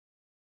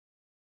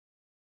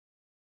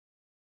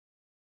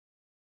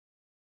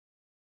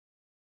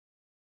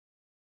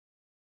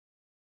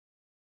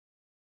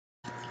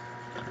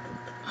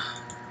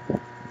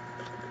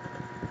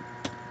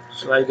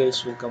So hi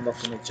guys, welcome back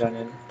to my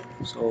channel.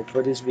 So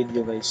for this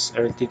video guys,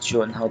 I will teach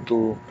you on how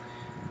to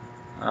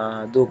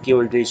do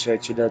keyword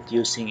research without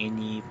using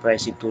any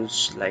pricey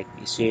tools like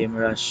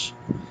SEMRush,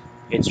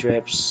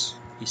 Ahrefs,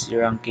 Easy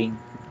Ranking,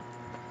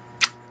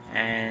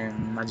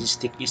 and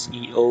Majestic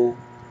SEO.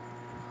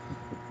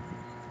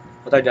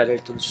 What are the other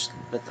tools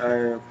that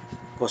are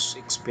cost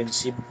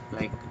expensive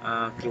like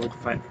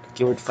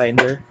Keyword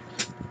Finder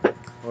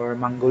or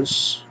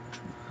Mangles,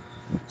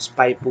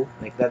 Spypo,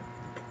 like that.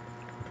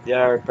 They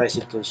are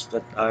pricey tools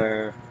that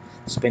are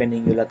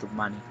spending you a lot of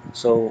money.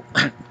 So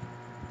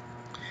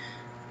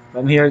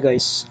from here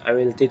guys, I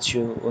will teach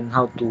you on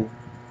how to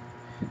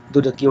do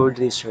the keyword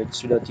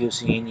research without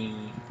using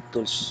any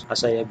tools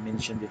as I have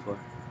mentioned before.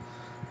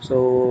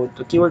 So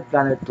the keyword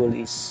planner tool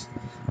is,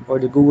 or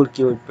the Google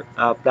keyword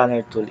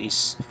planner tool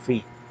is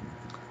free.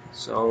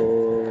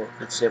 So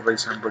let's say for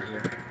example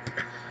here,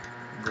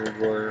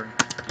 Google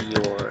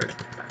keyword.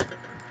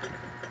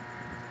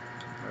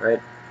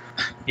 Alright,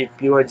 if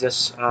you are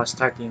just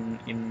starting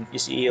in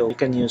SEO, you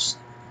can use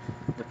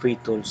the free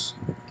tools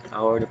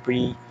or the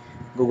free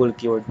Google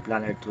keyword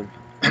planner tool.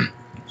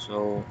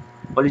 So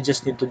all you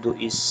just need to do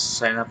is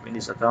sign up in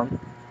this account,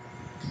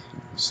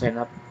 sign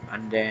up,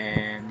 and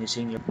then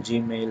using your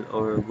Gmail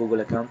or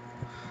Google account.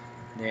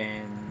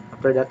 Then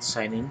after that,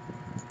 sign in.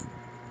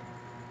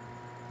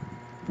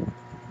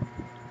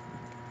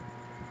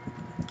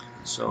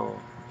 So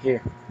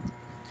here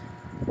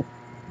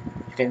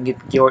you can get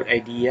keyword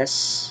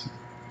ideas.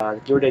 The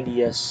keyword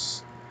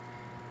ideas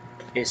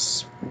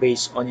is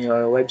based on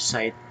your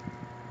website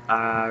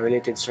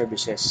related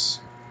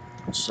services.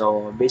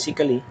 So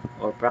basically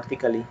or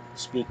practically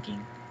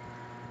speaking,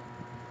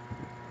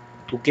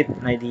 to get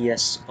an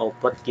ideas of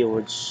what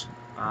keywords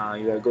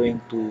you are going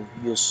to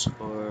use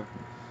or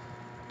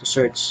to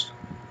search,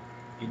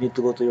 you need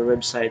to go to your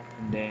website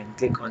and then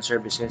click on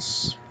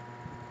services,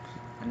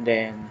 and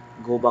then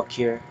go back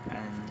here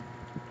and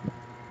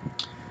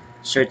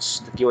search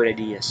the keyword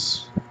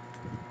ideas.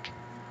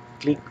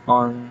 Click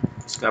on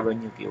discover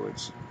new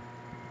keywords.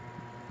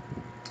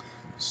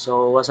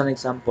 So as an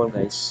example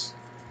guys,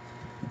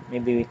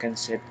 maybe we can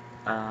set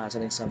as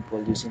an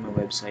example using my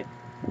website.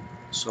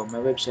 So my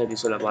website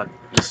is all about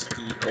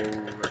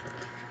SEO.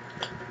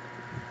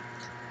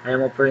 I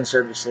am offering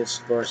services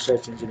for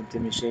search engine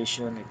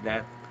optimization like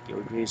that,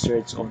 keyword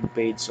research, on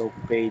page, off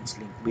page,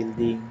 link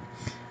building,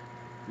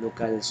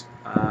 local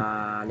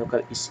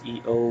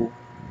SEO.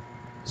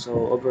 So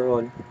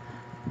overall,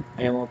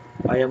 I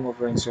am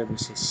offering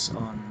services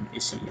on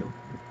SEO.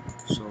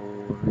 So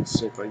let's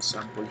say for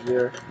example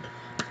here,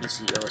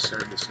 SEO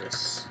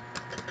services.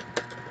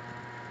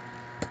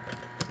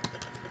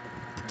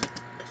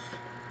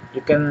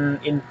 You can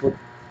input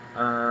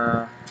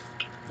I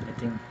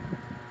think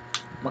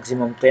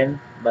maximum 10,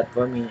 but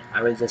for me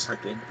I will just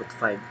have to input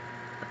 5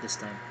 at this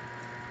time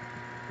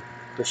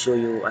to show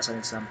you as an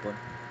example.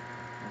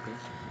 Okay,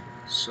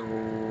 so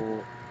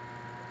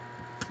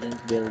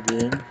link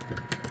building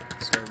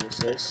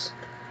services,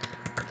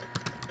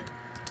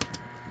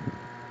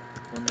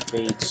 on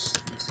page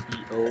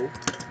SEO,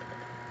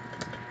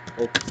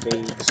 off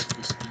page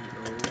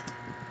SEO,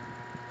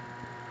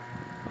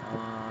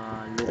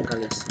 local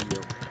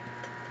SEO.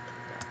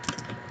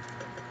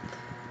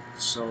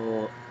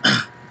 So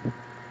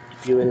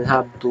if you will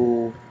have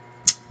to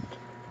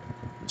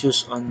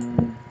choose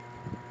on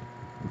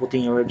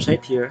putting your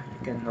website here, you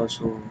can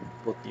also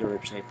put your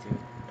website here,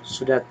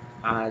 so that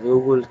the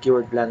Google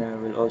Keyword Planner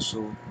will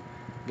also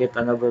get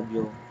an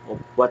overview of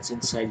what's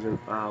inside your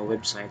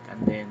website,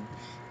 and then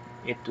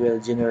it will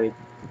generate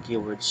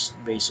keywords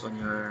based on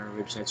your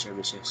website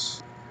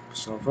services.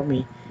 So for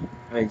me,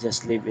 I'll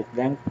just leave it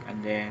blank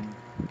and then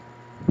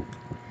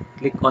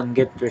click on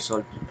get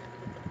result.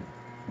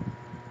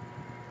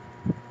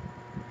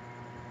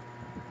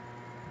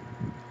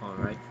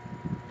 Alright,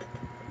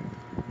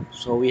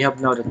 so we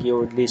have now the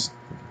keyword list.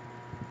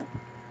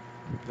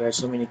 There are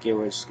so many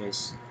keywords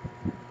guys,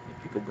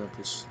 if you could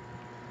notice.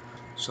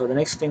 So the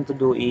next thing to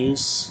do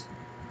is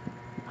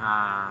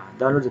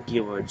download the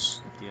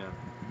keywords that you have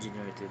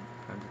generated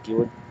from the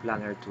keyword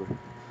planner tool.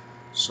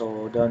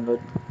 So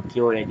download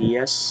keyword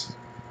ideas,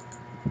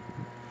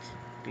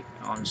 click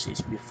on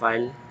CSV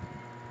file.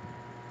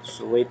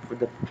 So wait for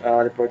the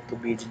report to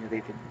be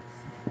generated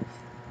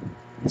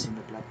using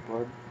the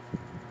platform.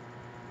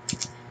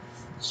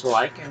 So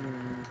I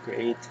can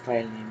create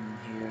file name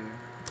here,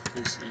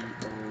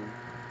 SEO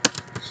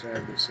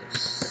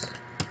services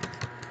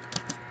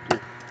 2.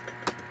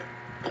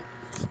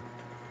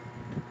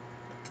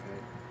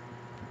 Right.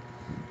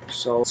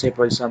 So say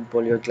for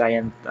example your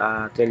client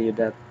tell you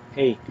that,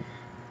 hey,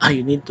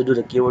 you need to do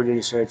the keyword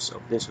research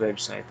of this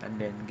website, and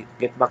then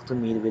get back to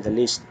me with a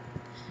list,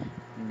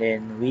 and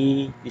then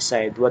we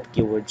decide what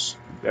keywords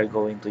we are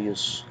going to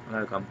use on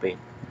our campaign.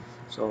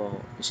 So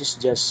this is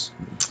just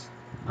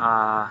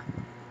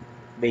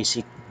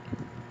basic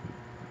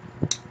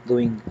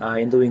doing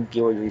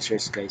keyword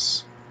research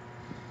guys.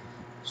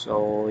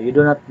 So you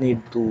do not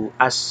need to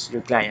ask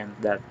your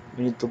client that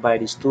you need to buy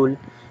this tool,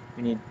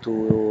 you need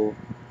to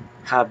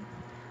have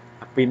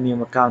a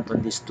premium account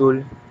on this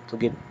tool to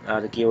get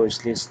the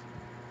keywords list,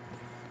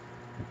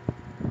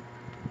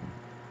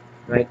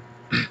 right?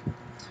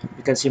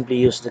 You can simply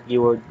use the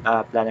keyword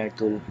planner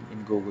tool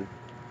in Google.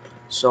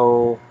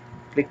 So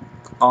click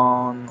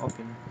on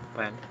open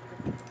file.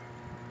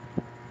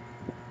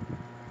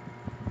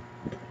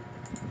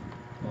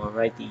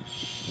 Alrighty,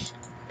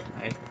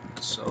 right?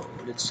 So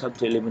let's have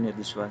to eliminate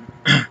this one.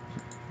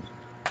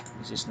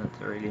 This is not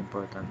really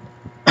important.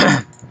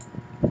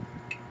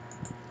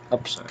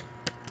 Oops, sorry.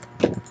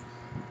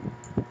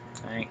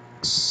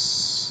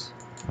 Thanks.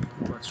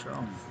 What's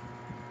wrong?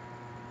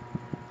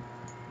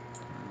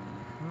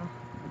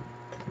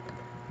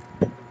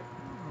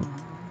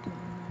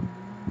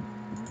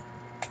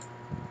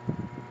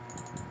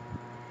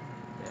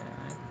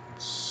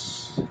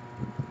 That's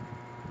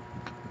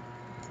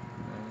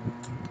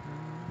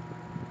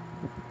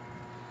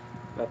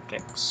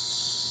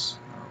Backlinks.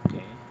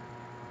 Okay.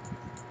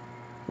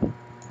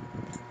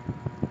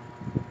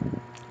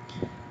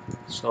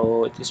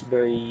 So it is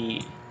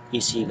very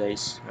easy,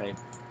 guys, right?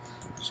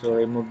 So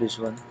remove this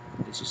one.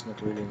 This is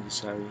not really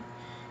necessary.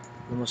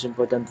 The most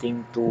important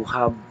thing to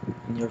have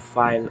in your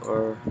file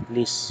or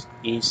list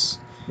is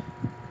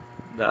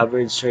the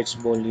average search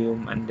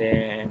volume and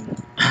then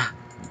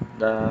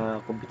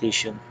the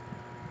competition.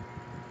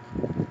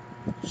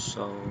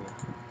 So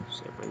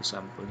say for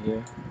example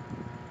here,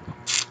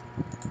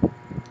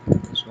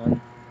 this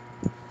one.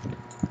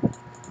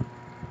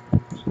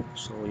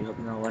 So you have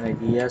now one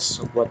ideas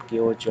of what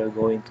keyword you are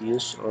going to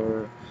use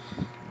or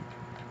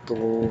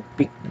to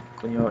pick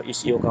on your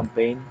SEO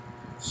campaign.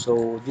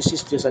 So this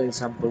is just an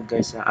example,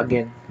 guys.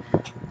 Again,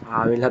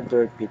 we'll have to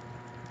repeat.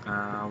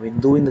 When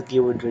doing the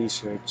keyword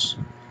research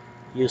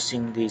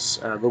using this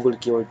Google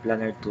Keyword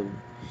Planner tool,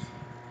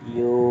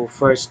 you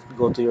first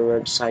go to your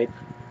website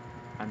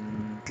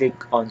and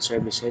click on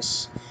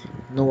services.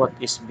 Know what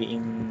is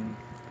being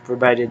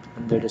provided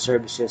under the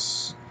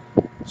services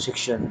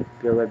section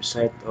of your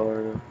website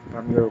or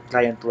from your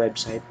client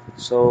website.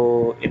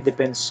 So it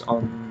depends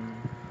on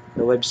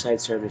the website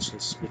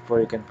services before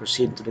you can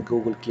proceed to the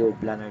Google Keyword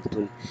Planner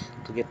tool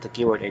to get the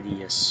keyword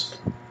ideas.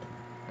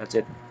 That's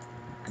it.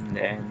 And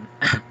then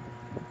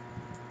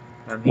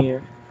from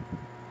here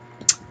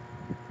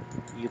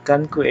you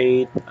can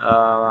create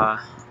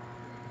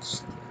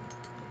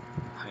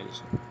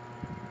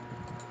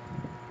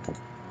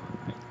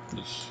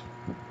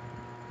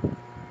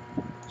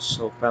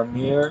so from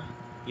here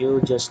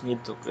you just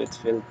need to create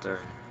filter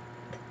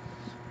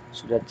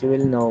so that you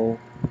will know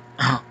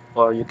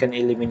or you can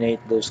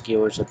eliminate those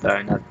keywords that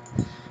are not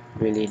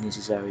really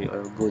necessary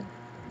or good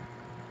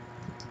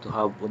to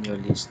have on your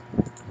list,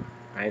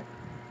 right?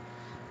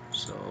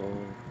 So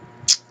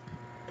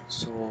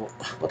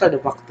what are the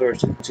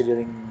factors in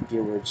considering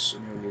keywords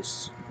on your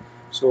list?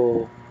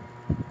 So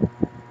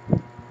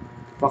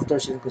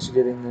factors in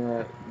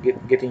considering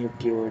getting your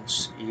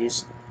keywords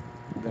is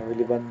the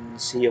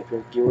relevancy of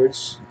your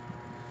keywords,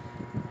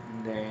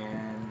 and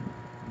then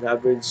the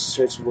average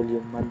search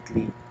volume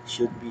monthly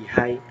should be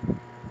high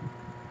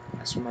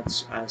as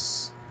much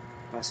as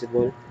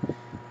possible.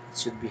 It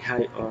should be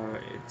high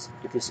or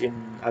it is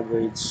in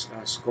average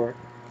score.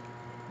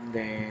 And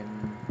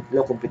then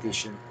low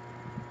competition,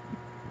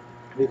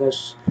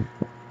 because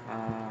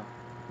uh,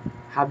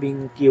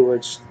 having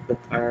keywords that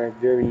are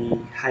very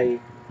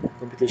high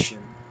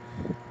competition,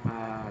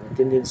 the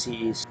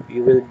tendency is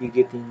you will be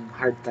getting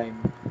hard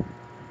time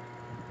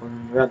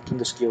on ranking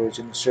those keywords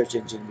in the search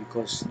engine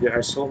because there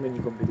are so many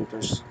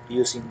competitors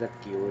using that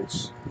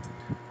keywords,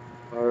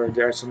 or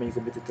there are so many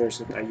competitors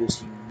that are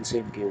using the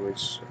same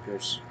keywords of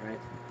yours, right?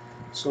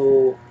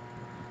 So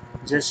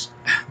just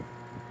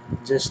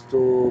just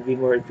to be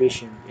more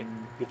efficient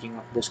in picking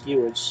up those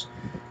keywords,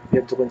 we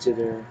have to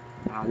consider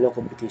low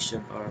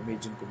competition or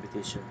medium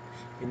competition.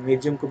 In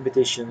medium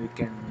competition, we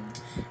can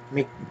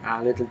make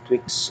little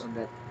tweaks on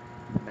that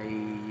by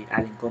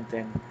adding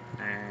content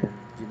and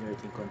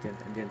generating content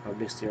and then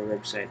publish to your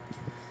website,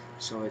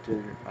 so it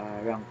will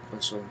rank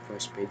also on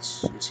first page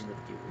using the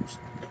keywords.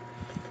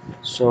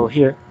 So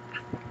here,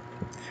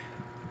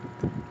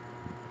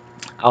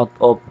 out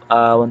of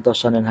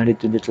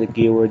 1923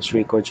 keywords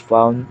records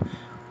found,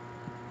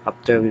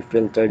 after we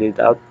filtered it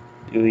out,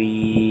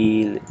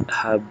 we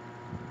have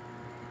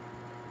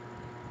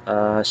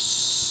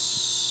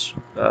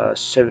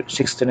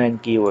 69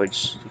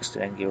 keywords.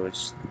 69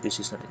 keywords. This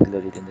is not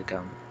included in the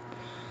count.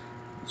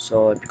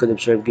 So if you could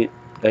observe it,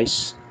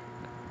 guys,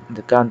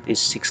 the count is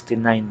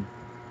 69.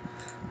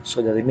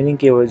 So the remaining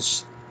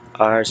keywords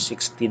are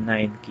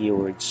 69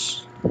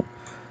 keywords.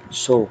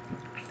 So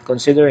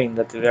considering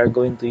that we are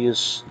going to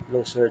use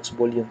low search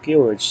volume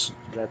keywords,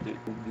 that it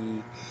will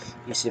be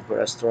easy for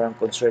us to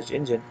rank on search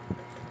engine.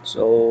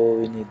 So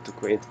we need to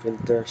create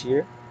filters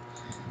here.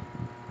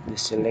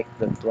 Just select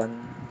that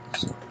one.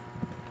 So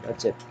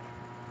that's it.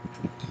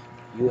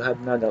 You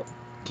have now the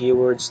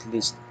keywords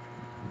list,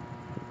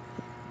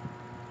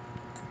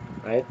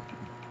 right?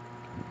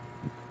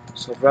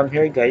 So from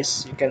here,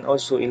 guys, you can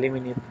also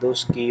eliminate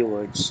those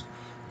keywords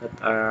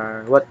that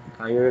are what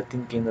you're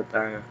thinking that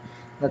are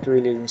not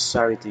really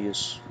necessary to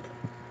use.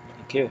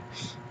 You like here,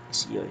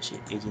 SEO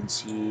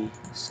agency.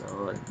 So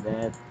like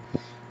that,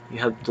 you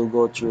have to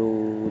go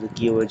through the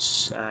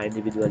keywords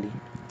individually.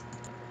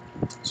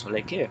 So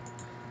like here,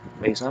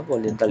 for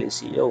example, dental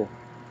SEO.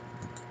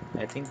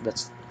 I think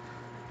that's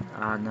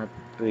not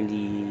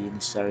really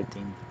necessary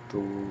thing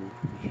to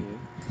be here.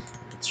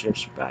 It's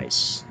search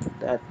price.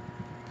 That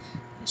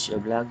is your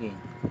blogging.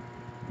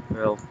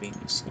 Roping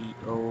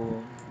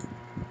SEO.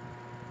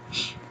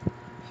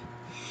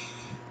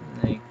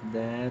 Like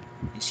that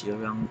is your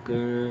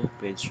ranker,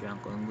 page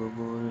rank on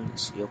Google,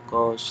 is your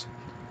cost,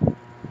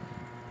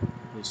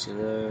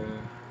 reseller.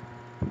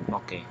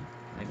 Okay,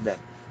 like that.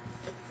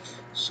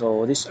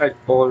 So these are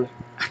all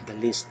the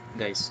list,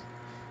 guys.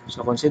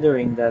 So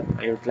considering that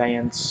your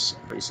clients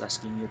is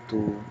asking you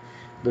to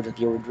do the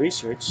keyword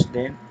research,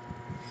 then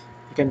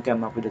you can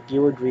come up with a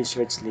keyword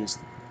research list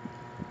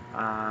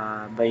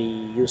by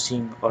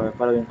using or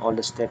following all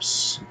the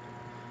steps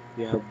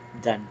we have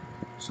done.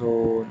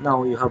 So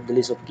now you have the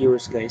list of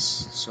keywords, guys.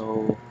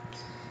 So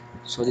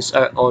these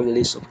are all the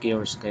list of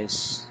keywords,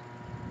 guys,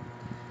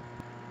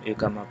 you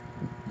come up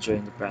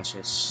during the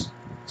process.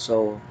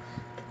 So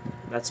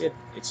that's it.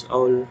 It's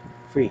all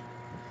free.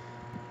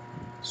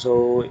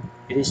 So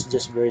it is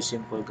just very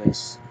simple,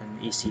 guys,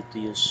 and easy to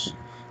use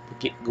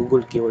the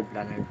Google Keyword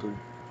Planner tool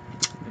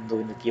when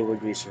doing the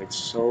keyword research.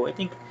 So I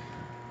think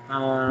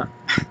uh,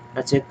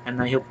 that's it,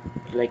 and I hope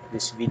you like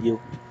this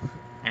video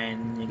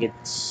and you get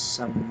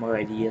some more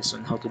ideas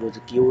on how to do the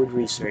keyword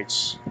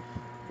research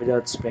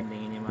without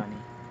spending any money.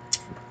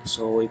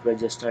 So if you're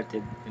just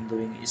started in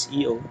doing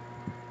SEO,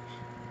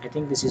 I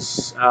think this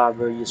is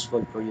very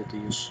useful for you to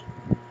use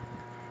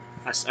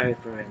as a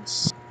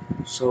reference.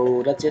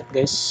 So that's it,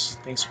 guys.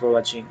 Thanks for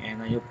watching,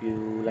 and I hope you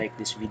like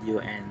this video,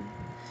 and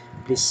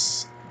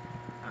please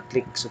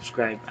click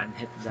subscribe and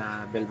hit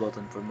the bell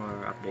button for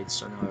more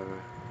updates on our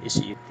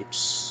SEO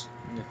tips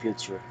in the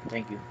future.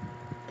 Thank you.